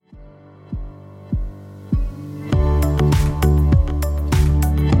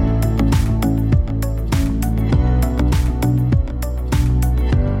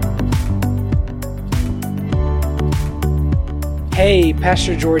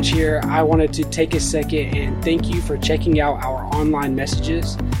Pastor George here. I wanted to take a second and thank you for checking out our online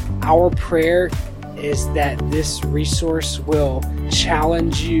messages. Our prayer is that this resource will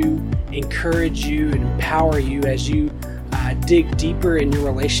challenge you, encourage you, and empower you as you dig deeper in your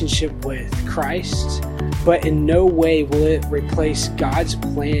relationship with Christ. But in no way will it replace God's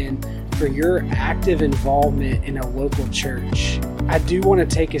plan for your active involvement in a local church. I do want to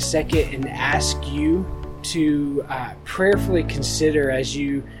take a second and ask you to prayerfully consider, as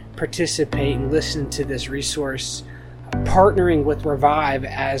you participate and listen to this resource, partnering with Revive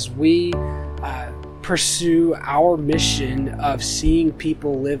as we pursue our mission of seeing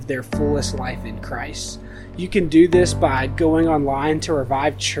people live their fullest life in Christ. You can do this by going online to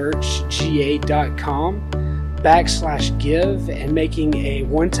revivechurchga.com/give and making a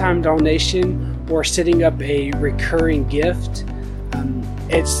one-time donation or setting up a recurring gift.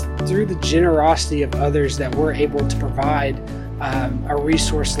 It's through the generosity of others that we're able to provide a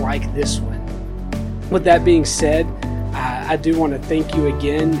resource like this one. With that being said, I do want to thank you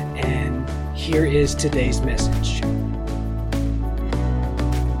again, and here is today's message.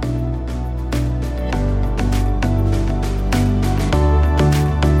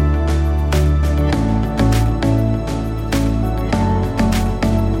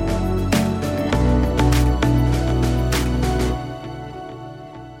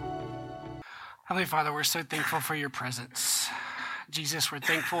 Heavenly Father, we're so thankful for your presence. Jesus, we're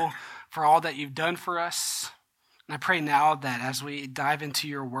thankful for all that you've done for us. And I pray now that as we dive into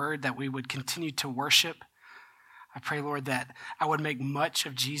your word, that we would continue to worship. I pray, Lord, that I would make much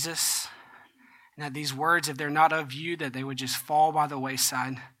of Jesus, and that these words, if they're not of you, that they would just fall by the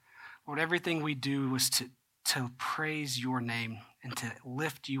wayside. Lord, everything we do was to praise your name and to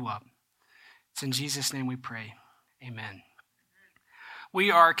lift you up. It's in Jesus' name we pray. Amen. We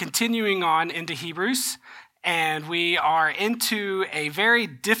are continuing on into Hebrews, and we are into a very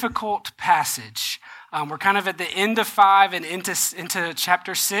difficult passage. We're kind of at the end of 5 and into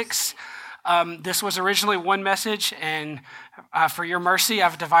chapter 6. This was originally one message, and for your mercy,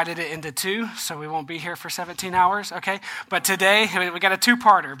 I've divided it into 2, so we won't be here for 17 hours, okay? But today, we got a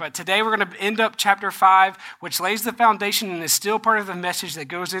 2-parter, but today we're going to end up chapter 5, which lays the foundation and is still part of the message that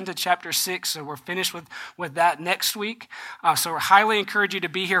goes into chapter 6, so we're finished with that next week. So I highly encourage you to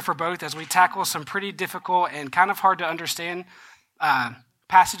be here for both as we tackle some pretty difficult and kind of hard to understand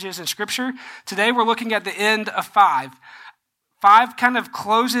passages in Scripture. Today we're looking at the end of 5. 5 kind of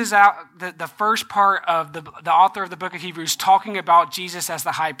closes out the first part of the author of the book of Hebrews talking about Jesus as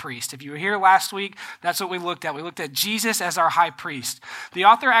the high priest. If you were here last week, that's what we looked at. We looked at Jesus as our high priest. The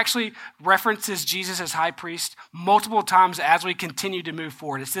author actually references Jesus as high priest multiple times as we continue to move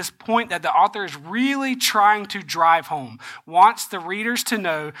forward. It's this point that the author is really trying to drive home, wants the readers to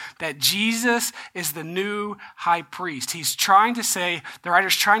know that Jesus is the new high priest. He's trying to say, the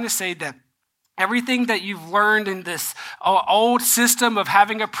writer's trying to say that everything that you've learned in this old system of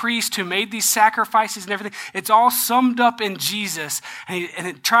having a priest who made these sacrifices and everything, it's all summed up in Jesus,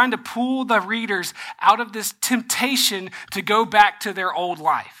 and trying to pull the readers out of this temptation to go back to their old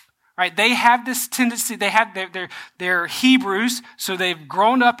life. Right? They have this tendency, they're Hebrews, so they've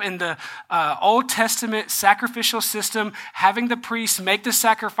grown up in the Old Testament sacrificial system, having the priests make the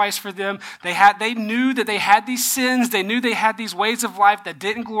sacrifice for them. They knew that they had these sins, they knew they had these ways of life that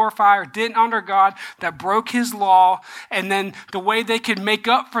didn't glorify or didn't honor God, that broke his law, and then the way they could make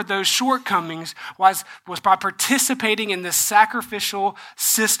up for those shortcomings was by participating in this sacrificial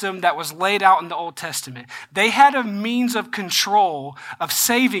system that was laid out in the Old Testament. They had a means of control of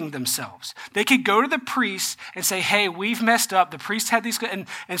saving themselves. They could go to the priest and say, hey, we've messed up. The priest had these,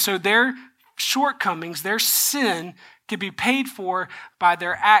 and so their shortcomings, their sin could be paid for by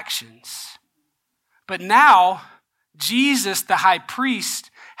their actions. But now, Jesus, the high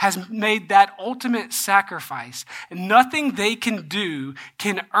priest, has made that ultimate sacrifice. And nothing they can do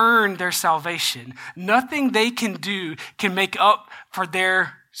can earn their salvation. Nothing they can do can make up for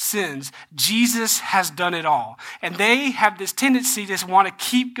their sins. Jesus has done it all. And they have this tendency to want to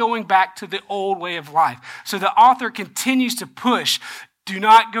keep going back to the old way of life. So the author continues to push. Do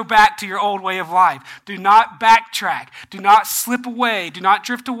not go back to your old way of life. Do not backtrack. Do not slip away. Do not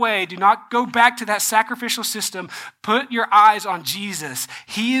drift away. Do not go back to that sacrificial system. Put your eyes on Jesus.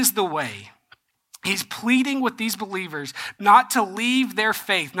 He is the way. He's pleading with these believers not to leave their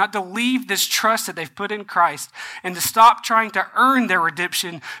faith, not to leave this trust that they've put in Christ, and to stop trying to earn their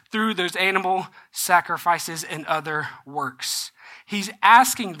redemption through those animal sacrifices and other works. He's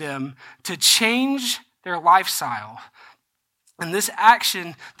asking them to change their lifestyle. And this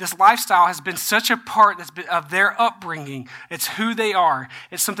action, this lifestyle has been such a part of their upbringing. It's who they are.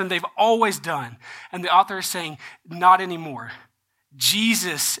 It's something they've always done. And the author is saying, not anymore.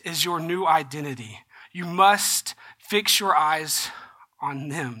 Jesus is your new identity. You must fix your eyes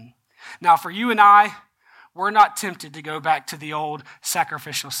on him. Now, for you and I, we're not tempted to go back to the old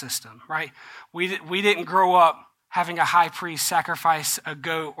sacrificial system, right? We didn't grow up having a high priest sacrifice a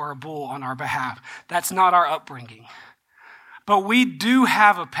goat or a bull on our behalf. That's not our upbringing. But we do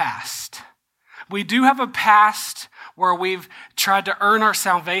have a past. We do have a past where we've tried to earn our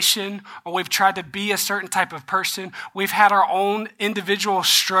salvation, or we've tried to be a certain type of person. We've had our own individual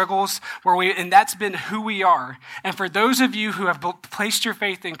struggles and that's been who we are. And for those of you who have placed your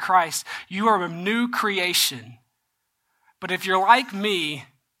faith in Christ, you are a new creation. But if you're like me,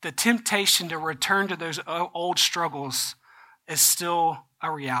 the temptation to return to those old struggles is still a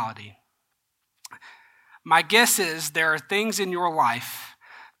reality. My guess is there are things in your life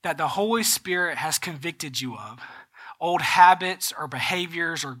that the Holy Spirit has convicted you of. Old habits or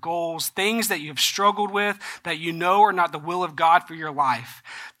behaviors or goals, things that you have struggled with that you know are not the will of God for your life,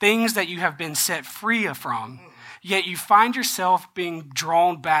 things that you have been set free from, yet you find yourself being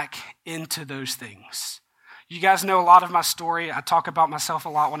drawn back into those things. You guys know a lot of my story. I talk about myself a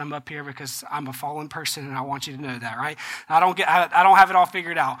lot when I'm up here because I'm a fallen person and I want you to know that, right? I don't have it all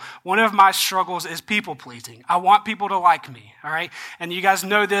figured out. One of my struggles is people pleasing. I want people to like me, all right? And you guys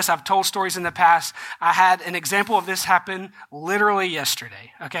know this. I've told stories in the past. I had an example of this happen literally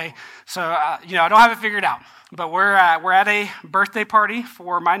yesterday, okay? So, I don't have it figured out. But we're at a birthday party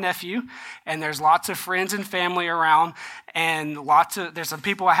for my nephew, and there's lots of friends and family around, and there's some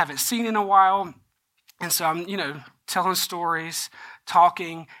people I haven't seen in a while. And so I'm, telling stories,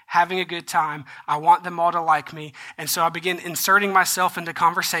 talking, having a good time. I want them all to like me. And so I begin inserting myself into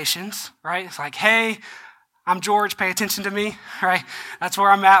conversations, right? It's like, hey, I'm George, pay attention to me, right? That's where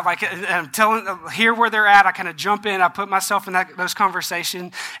I'm at. Like, I'm hear where they're at. I kind of jump in. I put myself in those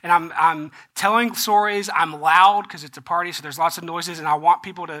conversations, and I'm telling stories. I'm loud because it's a party, so there's lots of noises, and I want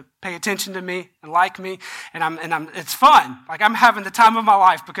people to pay attention to me and like me. And it's fun. Like, I'm having the time of my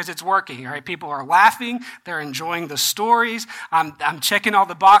life because it's working, right? People are laughing. They're enjoying the stories. I'm checking all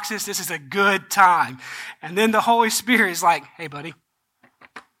the boxes. This is a good time. And then the Holy Spirit is like, hey, buddy.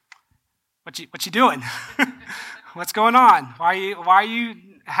 What you doing? What's going on? Why are you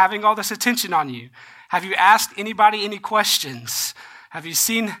having all this attention on you? Have you asked anybody any questions? Have you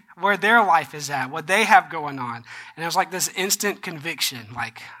seen where their life is at, what they have going on? And it was like this instant conviction,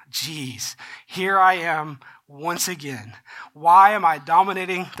 like, geez, here I am once again. Why am I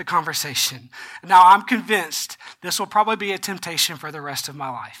dominating the conversation? Now, I'm convinced this will probably be a temptation for the rest of my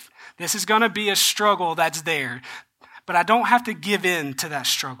life. This is going to be a struggle that's there, but I don't have to give in to that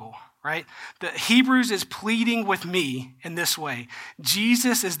struggle. Right? The Hebrews is pleading with me in this way.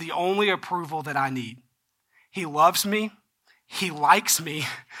 Jesus is the only approval that I need. He loves me. He likes me.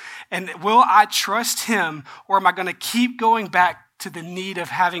 And will I trust him, or am I going to keep going back to the need of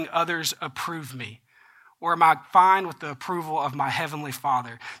having others approve me? Or am I fine with the approval of my heavenly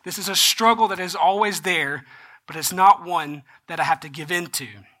Father? This is a struggle that is always there, but it's not one that I have to give into.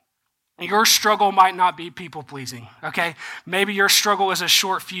 Your struggle might not be people-pleasing, okay? Maybe your struggle is a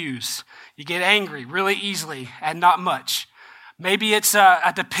short fuse. You get angry really easily and not much. Maybe it's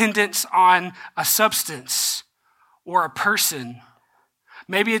a dependence on a substance or a person.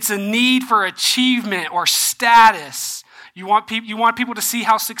 Maybe it's a need for achievement or status. You want people to see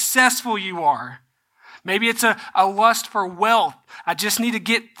how successful you are. Maybe it's a lust for wealth. I just need to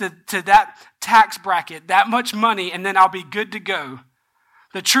get to that tax bracket, that much money, and then I'll be good to go.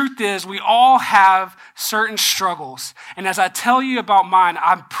 The truth is, we all have certain struggles. And as I tell you about mine,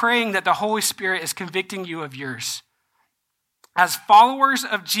 I'm praying that the Holy Spirit is convicting you of yours. As followers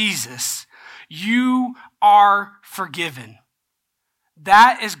of Jesus, you are forgiven.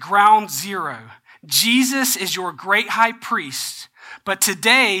 That is ground zero. Jesus is your great high priest. But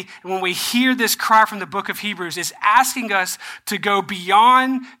today, when we hear this cry from the book of Hebrews, it's asking us to go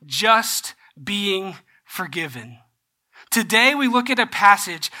beyond just being forgiven. Today, we look at a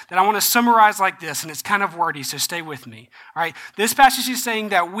passage that I want to summarize like this, and it's kind of wordy, so stay with me. All right? This passage is saying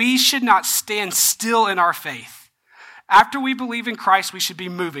that we should not stand still in our faith. After we believe in Christ, we should be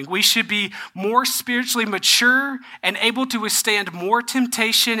moving. We should be more spiritually mature and able to withstand more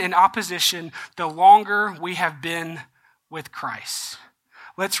temptation and opposition the longer we have been with Christ.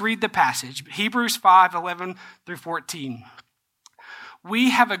 Let's read the passage. Hebrews 5:11 through 14.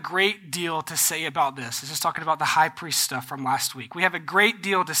 We have a great deal to say about this. This is talking about the high priest stuff from last week. We have a great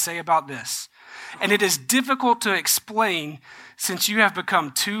deal to say about this. And it is difficult to explain since you have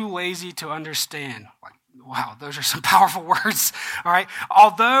become too lazy to understand. Like, wow, those are some powerful words. All right.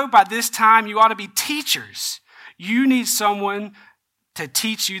 Although by this time you ought to be teachers, you need someone to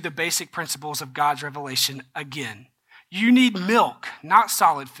teach you the basic principles of God's revelation again. You need milk, not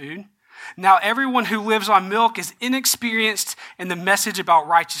solid food. Now, everyone who lives on milk is inexperienced in the message about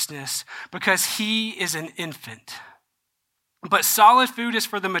righteousness because he is an infant. But solid food is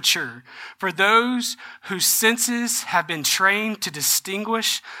for the mature, for those whose senses have been trained to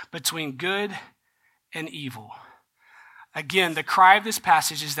distinguish between good and evil. Again, the cry of this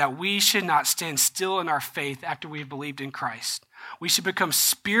passage is that we should not stand still in our faith after we've believed in Christ. We should become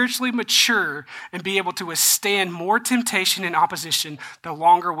spiritually mature and be able to withstand more temptation and opposition the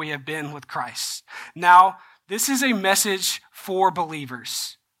longer we have been with Christ. Now, this is a message for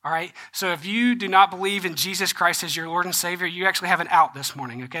believers. All right, so if you do not believe in Jesus Christ as your Lord and Savior, you actually have an out this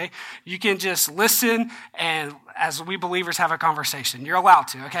morning, okay? You can just listen and as we believers have a conversation. You're allowed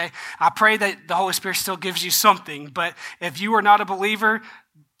to, okay? I pray that the Holy Spirit still gives you something, but if you are not a believer,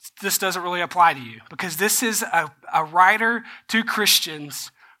 this doesn't really apply to you because this is a writer to Christians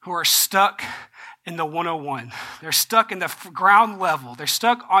who are stuck in the 101. They're stuck in the ground level. They're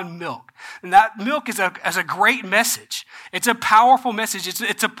stuck on milk. And that milk is a great message. It's a powerful message.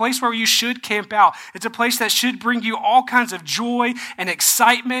 It's a place where you should camp out. It's a place that should bring you all kinds of joy and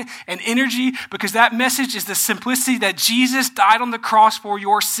excitement and energy because that message is the simplicity that Jesus died on the cross for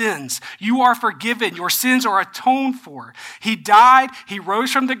your sins. You are forgiven. Your sins are atoned for. He died, he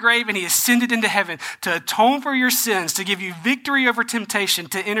rose from the grave, and he ascended into heaven to atone for your sins, to give you victory over temptation,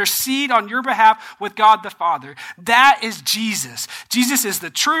 to intercede on your behalf with God the Father. That is Jesus. Jesus is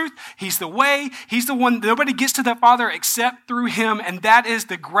the truth. He's the way. He's the one. Nobody gets to the Father except through him, and that is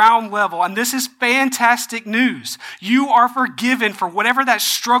the ground level. And this is fantastic news. You are forgiven for whatever that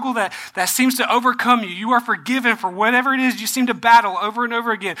struggle that seems to overcome you. You are forgiven for whatever it is you seem to battle over and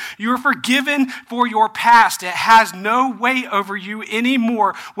over again. You are forgiven for your past. It has no weight over you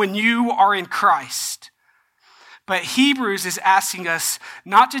anymore when you are in Christ. But Hebrews is asking us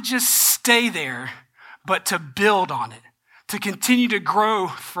not to just stay there, but to build on it, to continue to grow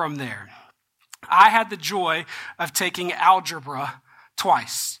from there. I had the joy of taking algebra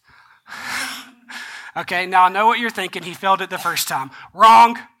twice. Okay, now I know what you're thinking. He failed it the first time.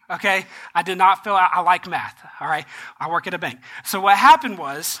 Wrong. Okay, I did not fail. I like math. All right, I work at a bank. So what happened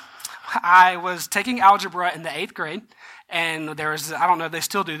was I was taking algebra in the 8th grade. And there was, I don't know if they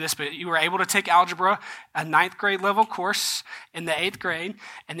still do this, but you were able to take algebra, a 9th grade level course in the 8th grade.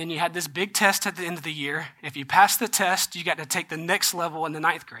 And then you had this big test at the end of the year. If you passed the test, you got to take the next level in the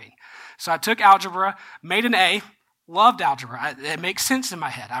 9th grade. So I took algebra, made an A, loved algebra. It makes sense in my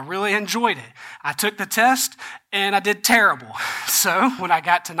head. I really enjoyed it. I took the test and I did terrible. So when I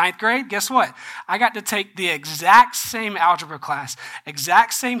got to 9th grade, guess what? I got to take the exact same algebra class,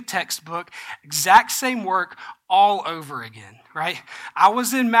 exact same textbook, exact same work all over again, right? I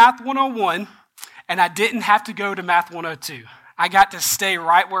was in Math 101 and I didn't have to go to Math 102. I got to stay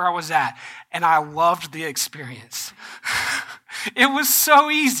right where I was at, and I loved the experience. It was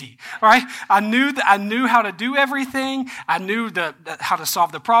so easy, right? I knew how to do everything. I knew how to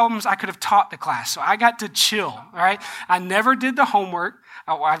solve the problems. I could have taught the class, so I got to chill, all right? I never did the homework.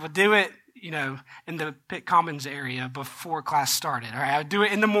 I would do it, in the Pitt Commons area before class started, all right? I would do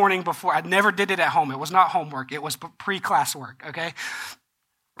it in the morning before. I never did it at home. It was not homework. It was pre-class work, okay?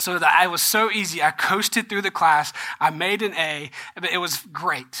 So that it was so easy. I coasted through the class. I made an A. It was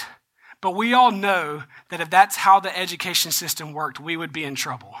great. But we all know that if that's how the education system worked, we would be in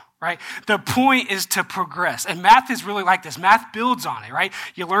trouble, right? The point is to progress. And math is really like this. Math builds on it, right?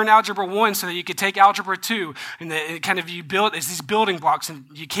 You learn Algebra 1 so that you could take Algebra 2. And you build, it's these building blocks. And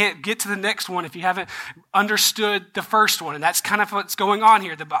you can't get to the next one if you haven't understood the first one. And that's kind of what's going on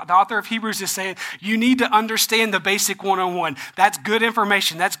here. The author of Hebrews is saying, you need to understand the basic 101. That's good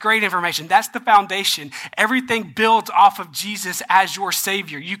information. That's great information. That's the foundation. Everything builds off of Jesus as your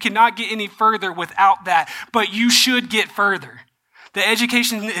Savior. You cannot get any further without that, but you should get further. The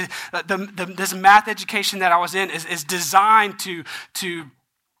education, this math education that I was in is designed to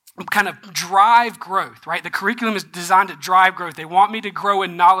kind of drive growth, right? The curriculum is designed to drive growth. They want me to grow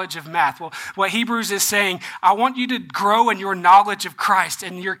in knowledge of math. Well, what Hebrews is saying, I want you to grow in your knowledge of Christ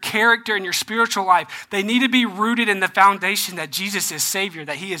and your character and your spiritual life. They need to be rooted in the foundation that Jesus is Savior,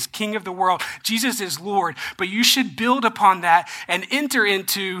 that he is King of the world. Jesus is Lord. But you should build upon that and enter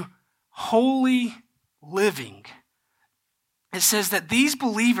into holy living. It says that these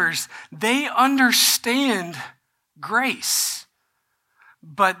believers, they understand grace,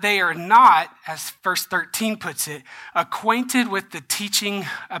 but they are not, as verse 13 puts it, acquainted with the teaching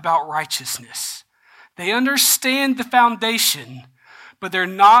about righteousness. They understand the foundation, but they're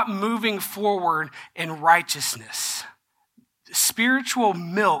not moving forward in righteousness. Spiritual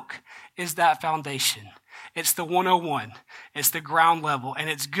milk is that foundation. It's the 101. It's the ground level, and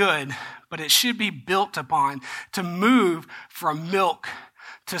it's good, but it should be built upon to move from milk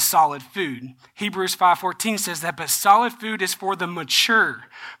to solid food. Hebrews 5:14 says that, but solid food is for the mature,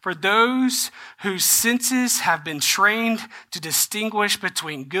 for those whose senses have been trained to distinguish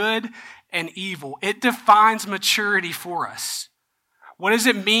between good and evil. It defines maturity for us. What does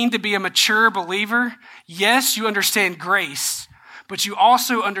it mean to be a mature believer? Yes, you understand grace, but you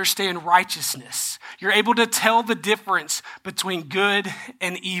also understand righteousness. You're able to tell the difference between good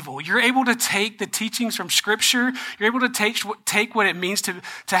and evil. You're able to take the teachings from Scripture. You're able to take what it means to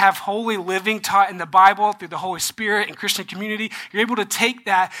have holy living taught in the Bible through the Holy Spirit and Christian community. You're able to take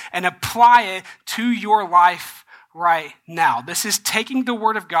that and apply it to your life right now. This is taking the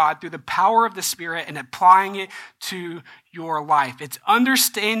Word of God through the power of the Spirit and applying it to your life. It's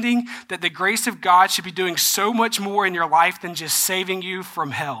understanding that the grace of God should be doing so much more in your life than just saving you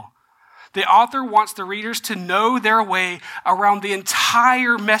from hell. The author wants the readers to know their way around the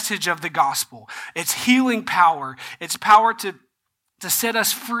entire message of the gospel. It's healing power. It's power to set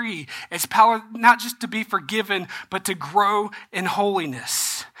us free. It's power not just to be forgiven, but to grow in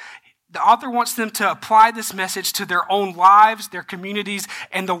holiness. The author wants them to apply this message to their own lives, their communities,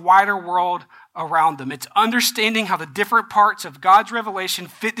 and the wider world around them. It's understanding how the different parts of God's revelation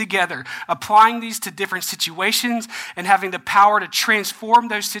fit together, applying these to different situations, and having the power to transform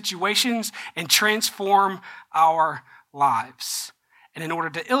those situations and transform our lives. And in order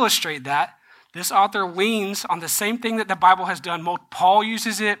to illustrate that, this author leans on the same thing that the Bible has done. Paul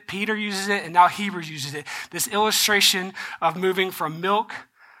uses it, Peter uses it, and now Hebrews uses it. This illustration of moving from milk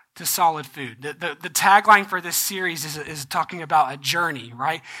to solid food. The tagline for this series is talking about a journey,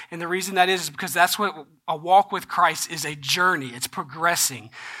 right? And the reason that is because that's what a walk with Christ is, a journey. It's progressing.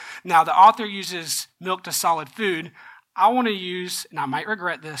 Now, the author uses milk to solid food. I want to use, and I might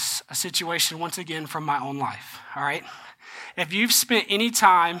regret this, a situation once again from my own life, all right? If you've spent any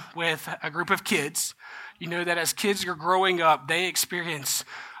time with a group of kids, you know that as kids are growing up, they experience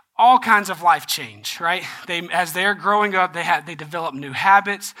all kinds of life change, right? As they're growing up, they develop new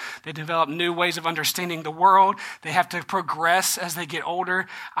habits. They develop new ways of understanding the world. They have to progress as they get older.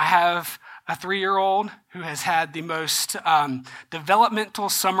 I have a 3-year-old who has had the most developmental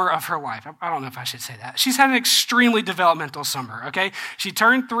summer of her life. I don't know if I should say that. She's had an extremely developmental summer, okay? She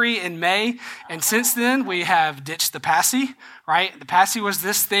turned 3 in May, and since then, we have ditched the Passy, right? The Passy was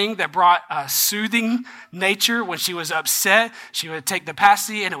this thing that brought a soothing nature. When she was upset, she would take the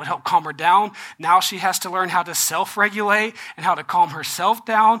Passy, and it would help calm her down. Now she has to learn how to self-regulate and how to calm herself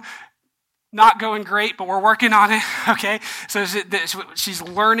down. Not going great, but we're working on it, okay? So she's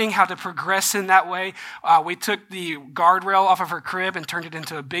learning how to progress in that way. We took the guardrail off of her crib and turned it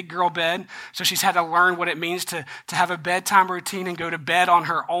into a big girl bed. So she's had to learn what it means to have a bedtime routine and go to bed on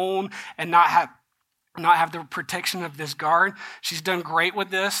her own and not have the protection of this guard. She's done great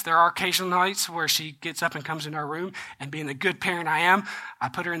with this. There are occasional nights where she gets up and comes in our room, and being the good parent I am, I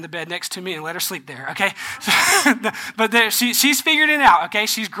put her in the bed next to me and let her sleep there, okay? But she's figured it out, okay?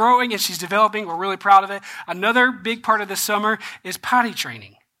 She's growing and she's developing. We're really proud of it. Another big part of the summer is potty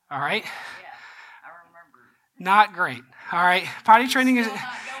training, all right? Yeah, I remember. Not great, all right? Potty training is,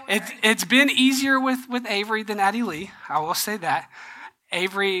 it's been easier with Avery than Addie Lee. I will say that.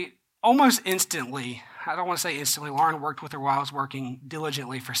 Avery, almost instantly, I don't want to say instantly, Lauren worked with her while I was working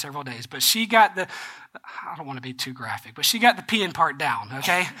diligently for several days, but she got I don't want to be too graphic, but she got the peeing part down,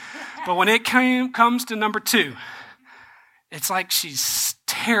 okay? But when it comes to number 2, it's like she's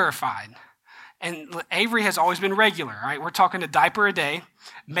terrified. And Avery has always been regular, right? We're talking a diaper a day,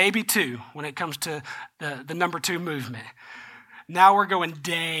 maybe 2 when it comes to the number 2 movement. Now we're going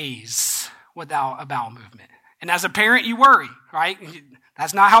days without a bowel movement. And as a parent, you worry, right?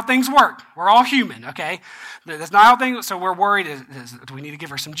 That's not how things work. We're all human, okay? That's not how things, so we're worried. Do we need to give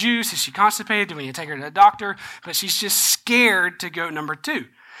her some juice? Is she constipated? Do we need to take her to the doctor? But she's just scared to go number 2.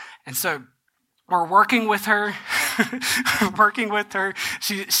 And so we're working with her,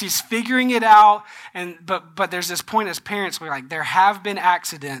 She's figuring it out. But there's this point as parents where there have been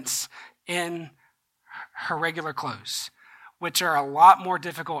accidents in her regular clothes, which are a lot more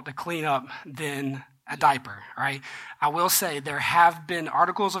difficult to clean up than a diaper, right? I will say there have been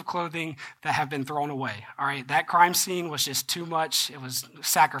articles of clothing that have been thrown away, all right? That crime scene was just too much. It was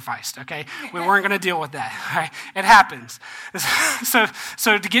sacrificed, okay? We weren't going to deal with that, all right? It happens.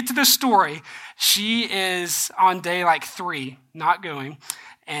 So to get to the story, she is on day 3, not going,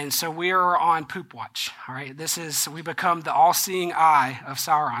 and so we are on poop watch, all right? We become the all-seeing eye of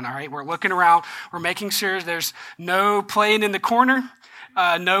Sauron, all right? We're looking around. We're making sure there's no playing in the corner,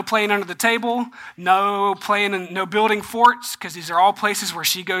 No playing under the table, no building forts, because these are all places where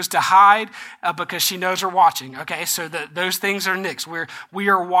she goes to hide because she knows we're watching. Okay, so those things are nixed. We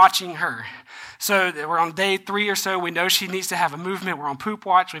are watching her. So we're on day 3 or so. We know she needs to have a movement. We're on poop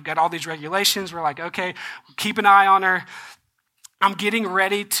watch. We've got all these regulations. We're like, okay, keep an eye on her. I'm getting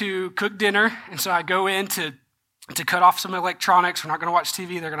ready to cook dinner, and so I go in to cut off some electronics. We're not going to watch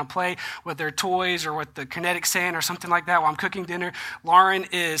TV. They're going to play with their toys or with the kinetic sand or something like that while I'm cooking dinner. Lauren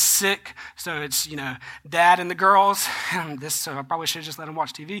is sick, so it's, Dad and the girls. So I probably should have just let them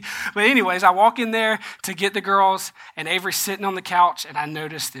watch TV. But anyways, I walk in there to get the girls, and Avery's sitting on the couch, and I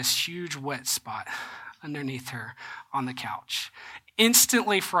notice this huge wet spot underneath her on the couch.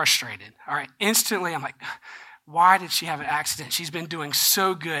 Instantly frustrated. All right, instantly I'm like, why did she have an accident? She's been doing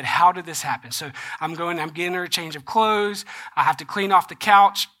so good. How did this happen? So I'm getting her a change of clothes. I have to clean off the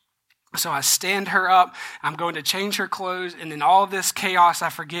couch. So I stand her up. I'm going to change her clothes. And in all of this chaos, I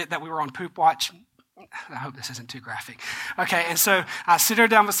forget that we were on poop watch. I hope this isn't too graphic. Okay, and so I sit her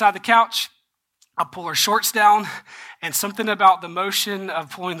down beside the couch. I pull her shorts down. And something about the motion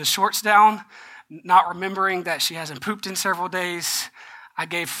of pulling the shorts down, not remembering that she hasn't pooped in several days, I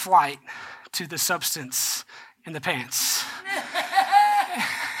gave flight to the substance in the pants.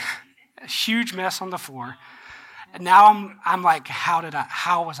 A huge mess on the floor. And now I'm like,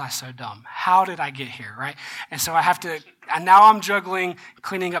 how was I so dumb? How did I get here, right? And so now I'm juggling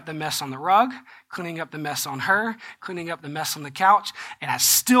cleaning up the mess on the rug, cleaning up the mess on her, cleaning up the mess on the couch, and I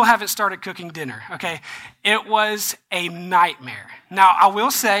still haven't started cooking dinner, okay? It was a nightmare. Now, I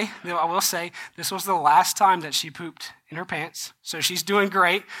will say, this was the last time that she pooped in her pants, so she's doing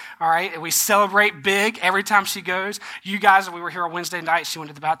great, all right? And we celebrate big every time she goes. You guys, we were here on Wednesday night, she went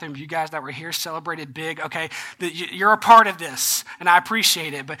to the bathroom. You guys that were here celebrated big, okay? You're a part of this, and I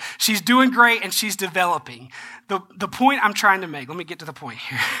appreciate it, but she's doing great, and she's developing. The point I'm trying to make, let me get to the point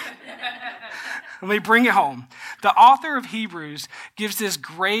here. Let me bring it home. The author of Hebrews gives this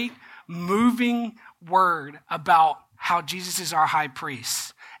great, moving word about how Jesus is our high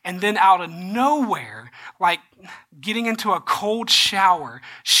priest. And then out of nowhere, like getting into a cold shower,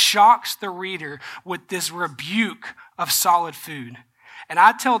 shocks the reader with this rebuke of solid food. And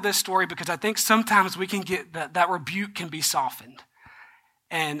I tell this story because I think sometimes we can get that rebuke can be softened.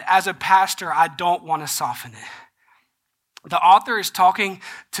 And as a pastor, I don't want to soften it. The author is talking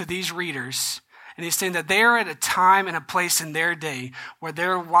to these readers, and he's saying that they are at a time and a place in their day where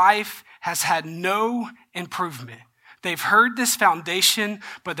their life has had no improvement. They've heard this foundation,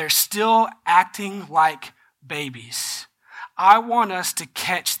 but they're still acting like babies. I want us to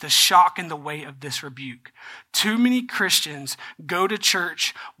catch the shock and the weight of this rebuke. Too many Christians go to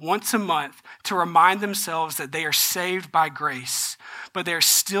church once a month to remind themselves that they are saved by grace, but they're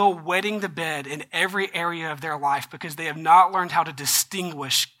still wetting the bed in every area of their life because they have not learned how to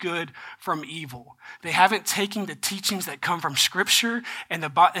distinguish good from evil. They haven't taken the teachings that come from Scripture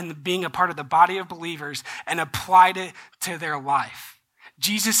and being a part of the body of believers and applied it to their life.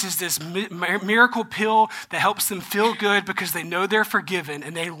 Jesus is this miracle pill that helps them feel good because they know they're forgiven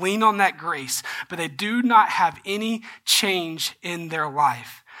and they lean on that grace, but they do not have any change in their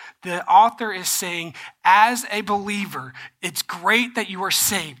life. The author is saying, as a believer, it's great that you are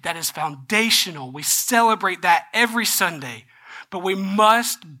saved. That is foundational. We celebrate that every Sunday. But we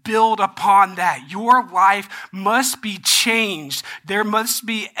must build upon that. Your life must be changed. There must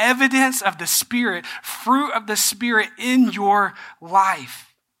be evidence of the Spirit, fruit of the Spirit in your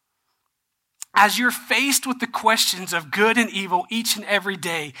life. As you're faced with the questions of good and evil each and every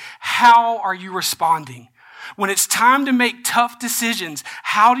day, how are you responding? When it's time to make tough decisions,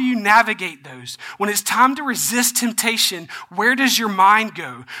 how do you navigate those? When it's time to resist temptation, where does your mind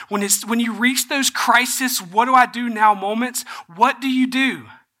go? When you reach those crisis, what do I do now moments, what do you do?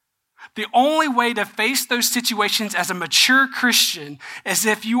 The only way to face those situations as a mature Christian is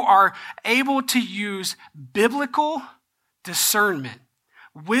if you are able to use biblical discernment.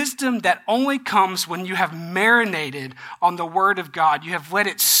 Wisdom that only comes when you have marinated on the Word of God. You have let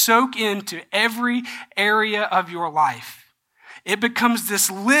it soak into every area of your life. It becomes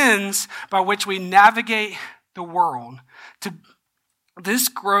this lens by which we navigate the world. This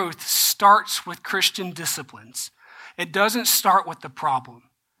growth starts with Christian disciplines. It doesn't start with the problem.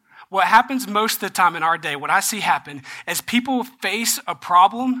 What happens most of the time in our day, what I see happen, is people face a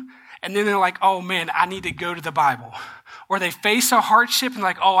problem and then they're like, oh man, I need to go to the Bible. Or they face a hardship and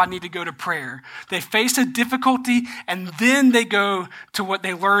like, oh, I need to go to prayer. They face a difficulty and then they go to what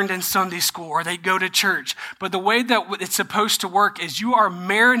they learned in Sunday school or they go to church. But the way that it's supposed to work is you are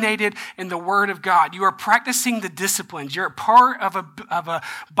marinated in the Word of God. You are practicing the disciplines. You're a part of a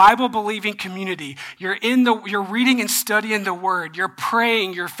Bible-believing community. You're reading and studying the Word. You're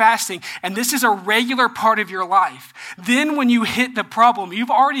praying, you're fasting, and this is a regular part of your life. Then when you hit the problem, you've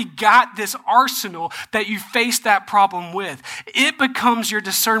already got this arsenal that you face that problem with. It becomes your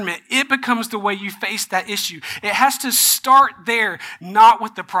discernment. It becomes the way you face that issue. It has to start there, not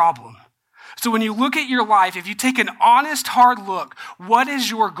with the problem. So when you look at your life, if you take an honest, hard look, what is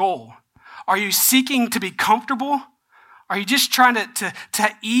your goal? Are you seeking to be comfortable? Are you just trying to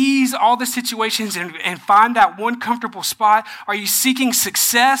ease all the situations and find that one comfortable spot? Are you seeking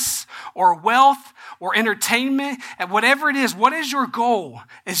success or wealth or entertainment? And whatever it is, what is your goal?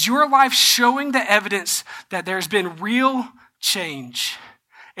 Is your life showing the evidence that there's been real change?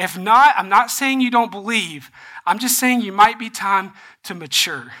 If not, I'm not saying you don't believe. I'm just saying you might be time to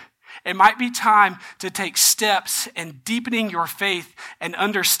mature. It might be time to take steps in deepening your faith and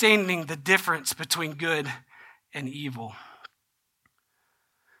understanding the difference between good and evil.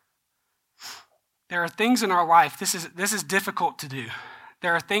 There are things in our life, this is difficult to do.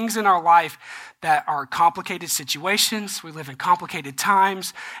 There are things in our life that are complicated situations. We live in complicated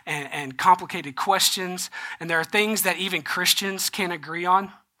times and complicated questions. And there are things that even Christians can't agree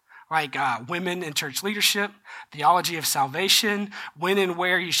on, like women in church leadership, theology of salvation, when and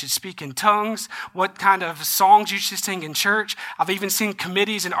where you should speak in tongues, what kind of songs you should sing in church. I've even seen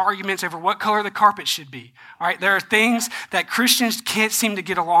committees and arguments over what color the carpet should be. All right, there are things that Christians can't seem to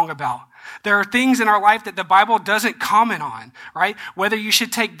get along about. There are things in our life that the Bible doesn't comment on, right? Whether you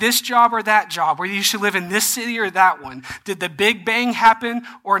should take this job or that job, whether you should live in this city or that one. Did the Big Bang happen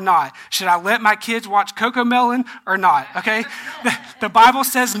or not? Should I let my kids watch CoComelon or not? Okay? The Bible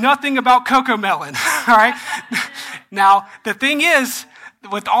says nothing about CoComelon, all right? Now, the thing is,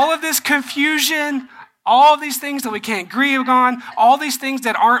 with all of this confusion, all of these things that we can't agree on, all these things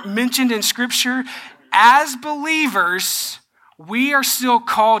that aren't mentioned in Scripture, as believers, we are still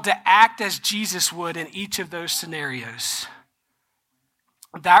called to act as Jesus would in each of those scenarios.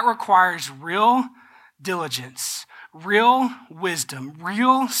 That requires real diligence, real wisdom,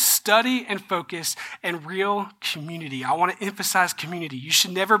 real study and focus, and real community. I want to emphasize community. You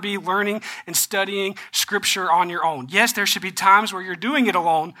should never be learning and studying Scripture on your own. Yes, there should be times where you're doing it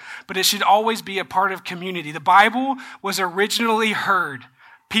alone, but it should always be a part of community. The Bible was originally heard.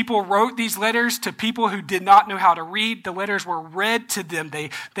 People wrote these letters to people who did not know how to read. The letters were read to them.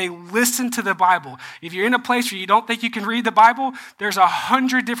 They listened to the Bible. If you're in a place where you don't think you can read the Bible, there's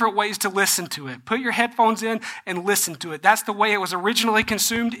 100 different ways to listen to it. Put your headphones in and listen to it. That's the way it was originally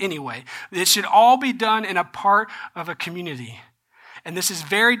consumed anyway. It should all be done in a part of a community. And this is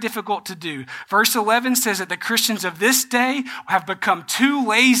very difficult to do. Verse 11 says that the Christians of this day have become too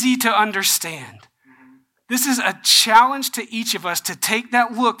lazy to understand. This is a challenge to each of us to take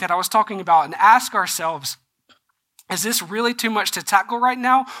that look that I was talking about and ask ourselves, is this really too much to tackle right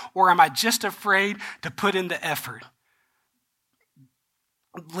now, or am I just afraid to put in the effort?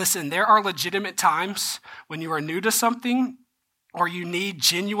 Listen, there are legitimate times when you are new to something or you need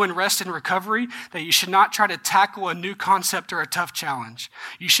genuine rest and recovery that you should not try to tackle a new concept or a tough challenge.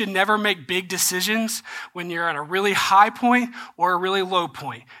 You should never make big decisions when you're at a really high point or a really low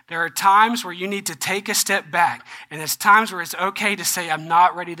point. There are times where you need to take a step back, and it's times where it's okay to say, I'm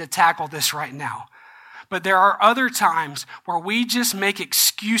not ready to tackle this right now. But there are other times where we just make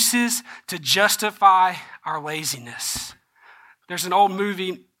excuses to justify our laziness. There's an old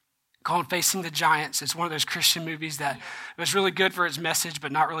movie called Facing the Giants. It's one of those Christian movies that was really good for its message,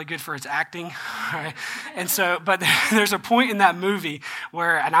 but not really good for its acting. Right? And so, but there's a point in that movie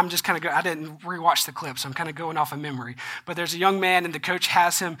where, and I'm just kind of, I didn't rewatch the clip, so I'm kind of going off of memory. But there's a young man, and the coach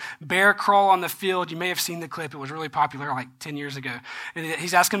has him bear crawl on the field. You may have seen the clip. It was really popular like 10 years ago. And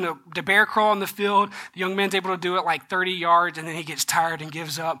he's asking him to bear crawl on the field. The young man's able to do it like 30 yards, and then he gets tired and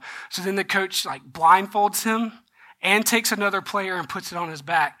gives up. So then the coach like blindfolds him and takes another player and puts it on his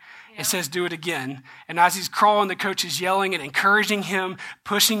back. It says, do it again. And as he's crawling, the coach is yelling and encouraging him,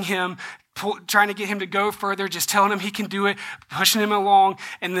 pushing him, trying to get him to go further, just telling him he can do it, pushing him along.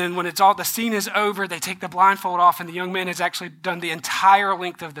 And then when the scene is over, they take the blindfold off, and the young man has actually done the entire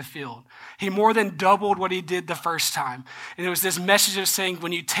length of the field. He more than doubled what he did the first time. And it was this message of saying,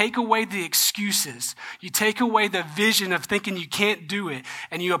 when you take away the excuses, you take away the vision of thinking you can't do it,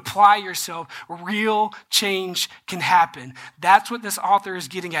 and you apply yourself, real change can happen. That's what this author is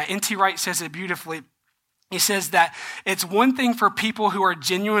getting at. N.T. Wright says it beautifully. He says that it's one thing for people who are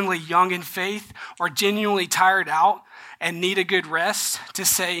genuinely young in faith or genuinely tired out and need a good rest to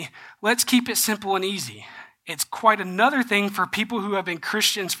say, let's keep it simple and easy. It's quite another thing for people who have been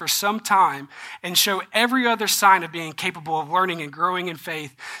Christians for some time and show every other sign of being capable of learning and growing in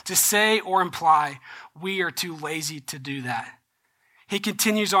faith to say or imply, we are too lazy to do that. He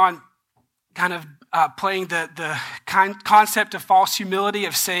continues on kind of playing the concept of false humility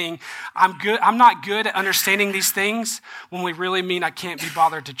of saying, I'm not good at understanding these things, when we really mean I can't be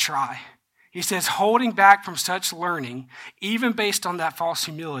bothered to try. He says, holding back from such learning, even based on that false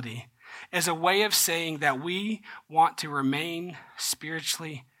humility, is a way of saying that we want to remain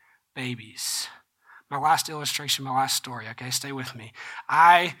spiritually babies. My last illustration, my last story, okay, stay with me.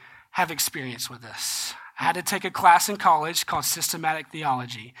 I have experience with this. I had to take a class in college called systematic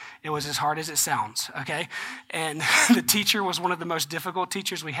theology. It was as hard as it sounds, okay? And the teacher was one of the most difficult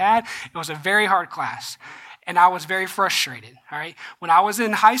teachers we had. It was a very hard class. And I was very frustrated, all right? When I was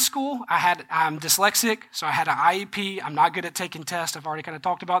in high school, I'm dyslexic, so I had an IEP. I'm not good at taking tests. I've already kind of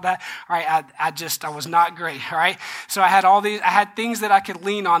talked about that, all right? I was not great, all right? So I had things that I could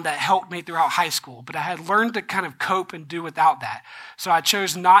lean on that helped me throughout high school, but I had learned to kind of cope and do without that. So I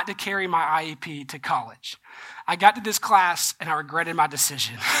chose not to carry my IEP to college. I got to this class and I regretted my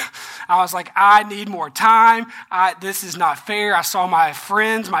decision. I was like, I need more time. This is not fair. I saw my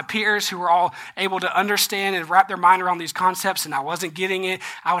friends, my peers who were all able to understand and wrap their mind around these concepts, and I wasn't getting it.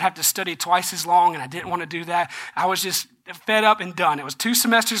 I would have to study twice as long, and I didn't want to do that. I was just fed up and done. It was 2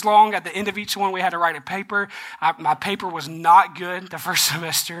 semesters long. At the end of each one, we had to write a paper. My paper was not good the first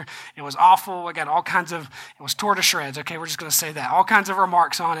semester. It was awful. I got it was tore to shreds. Okay, we're just going to say that. All kinds of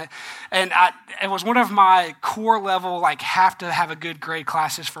remarks on it. And it was one of my core level, have to have a good grade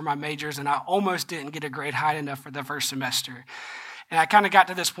classes for my majors, and I almost didn't get a grade high enough for the first semester. And I kind of got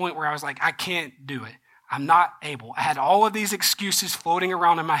to this point where I was like, I can't do it. I'm not able. I had all of these excuses floating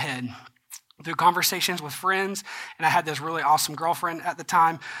around in my head through conversations with friends, and I had this really awesome girlfriend at the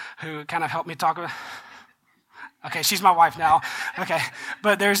time who kind of helped me talk about. Okay, she's my wife now. Okay,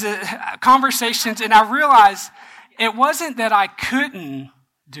 but there's conversations, and I realized it wasn't that I couldn't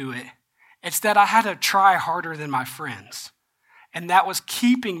do it. It's that I had to try harder than my friends, and that was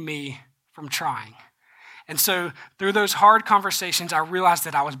keeping me from trying. And so through those hard conversations, I realized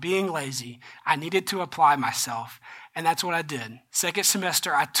that I was being lazy. I needed to apply myself. And that's what I did. Second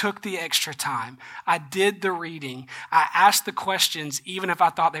semester, I took the extra time. I did the reading. I asked the questions, even if I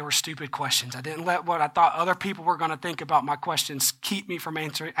thought they were stupid questions. I didn't let what I thought other people were going to think about my questions keep me from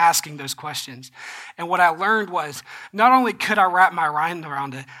asking those questions. And what I learned was, not only could I wrap my mind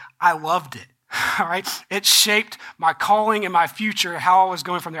around it, I loved it. All right. It shaped my calling and my future, how I was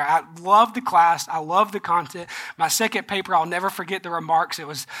going from there. I loved the class. I loved the content. My second paper, I'll never forget the remarks. It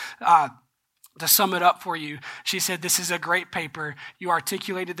was, to sum it up for you, she said, this is a great paper. You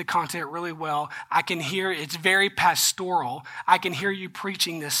articulated the content really well. I can hear it's very pastoral. I can hear you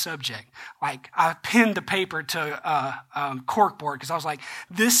preaching this subject. I pinned the paper to corkboard because I was like,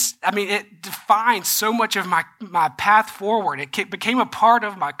 it defines so much of my path forward. It became a part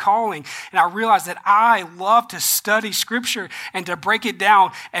of my calling. And I realized that I love to study scripture and to break it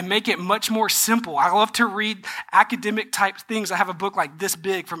down and make it much more simple. I love to read academic type things. I have a book like this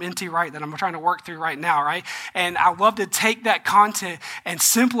big from N.T. Wright that I'm trying to work through right now, right? And I love to take that content and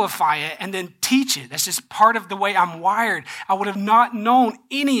simplify it and then teach it. That's just part of the way I'm wired. I would have not known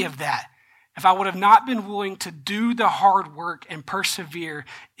any of that if I would have not been willing to do the hard work and persevere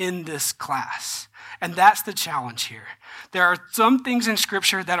in this class. And that's the challenge here. There are some things in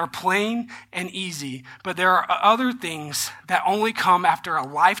Scripture that are plain and easy, but there are other things that only come after a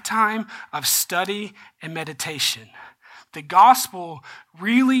lifetime of study and meditation. The gospel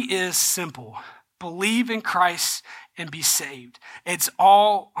really is simple. Believe in Christ and be saved. It's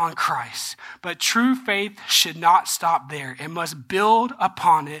all on Christ. But true faith should not stop there. It must build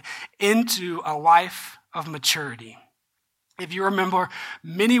upon it into a life of maturity. If you remember,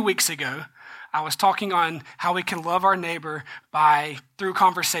 many weeks ago, I was talking on how we can love our neighbor through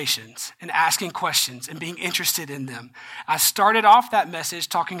conversations and asking questions and being interested in them. I started off that message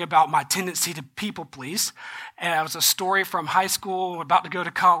talking about my tendency to people please. And it was a story from high school, about to go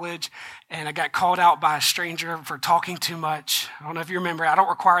to college, and I got called out by a stranger for talking too much. I don't know if you remember. I don't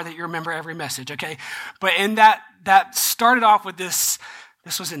require that you remember every message, okay? But in that started off with this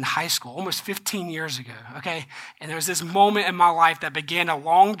This was in high school, almost 15 years ago, okay? And there was this moment in my life that began a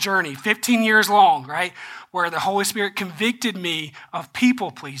long journey, 15 years long, right? Where the Holy Spirit convicted me of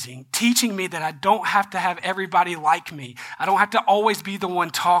people-pleasing, teaching me that I don't have to have everybody like me. I don't have to always be the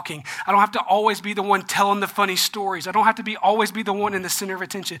one talking. I don't have to always be the one telling the funny stories. I don't have to always be the one in the center of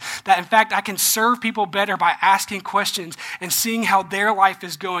attention. That, in fact, I can serve people better by asking questions and seeing how their life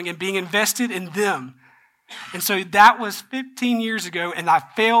is going and being invested in them. And so that was 15 years ago, and I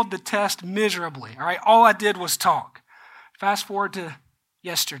failed the test miserably, all right? All I did was talk. Fast forward to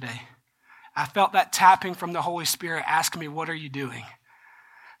yesterday. I felt that tapping from the Holy Spirit asking me, what are you doing?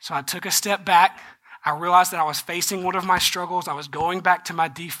 So I took a step back. I realized that I was facing one of my struggles. I was going back to my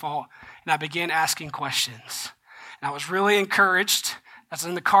default, and I began asking questions. And I was really encouraged. I was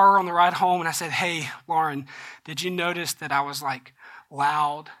in the car on the ride home, and I said, hey, Lauren, did you notice that I was like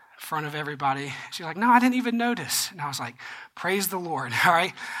loud in front of everybody? She's like, no, I didn't even notice. And I was like, praise the Lord, all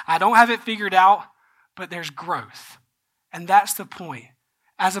right? I don't have it figured out, but there's growth. And that's the point.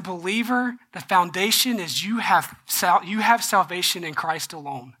 As a believer, the foundation is you have salvation in Christ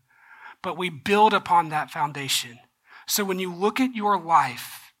alone, but we build upon that foundation. So when you look at your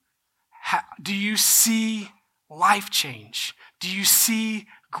life, do you see life change? Do you see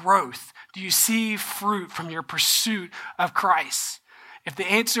growth? Do you see fruit from your pursuit of Christ? If the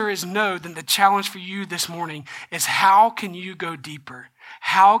answer is no, then the challenge for you this morning is how can you go deeper?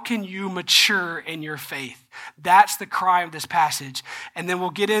 How can you mature in your faith? That's the cry of this passage. And then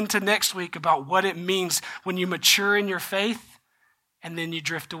we'll get into next week about what it means when you mature in your faith and then you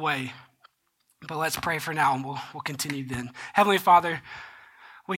drift away. But let's pray for now and we'll continue then. Heavenly Father,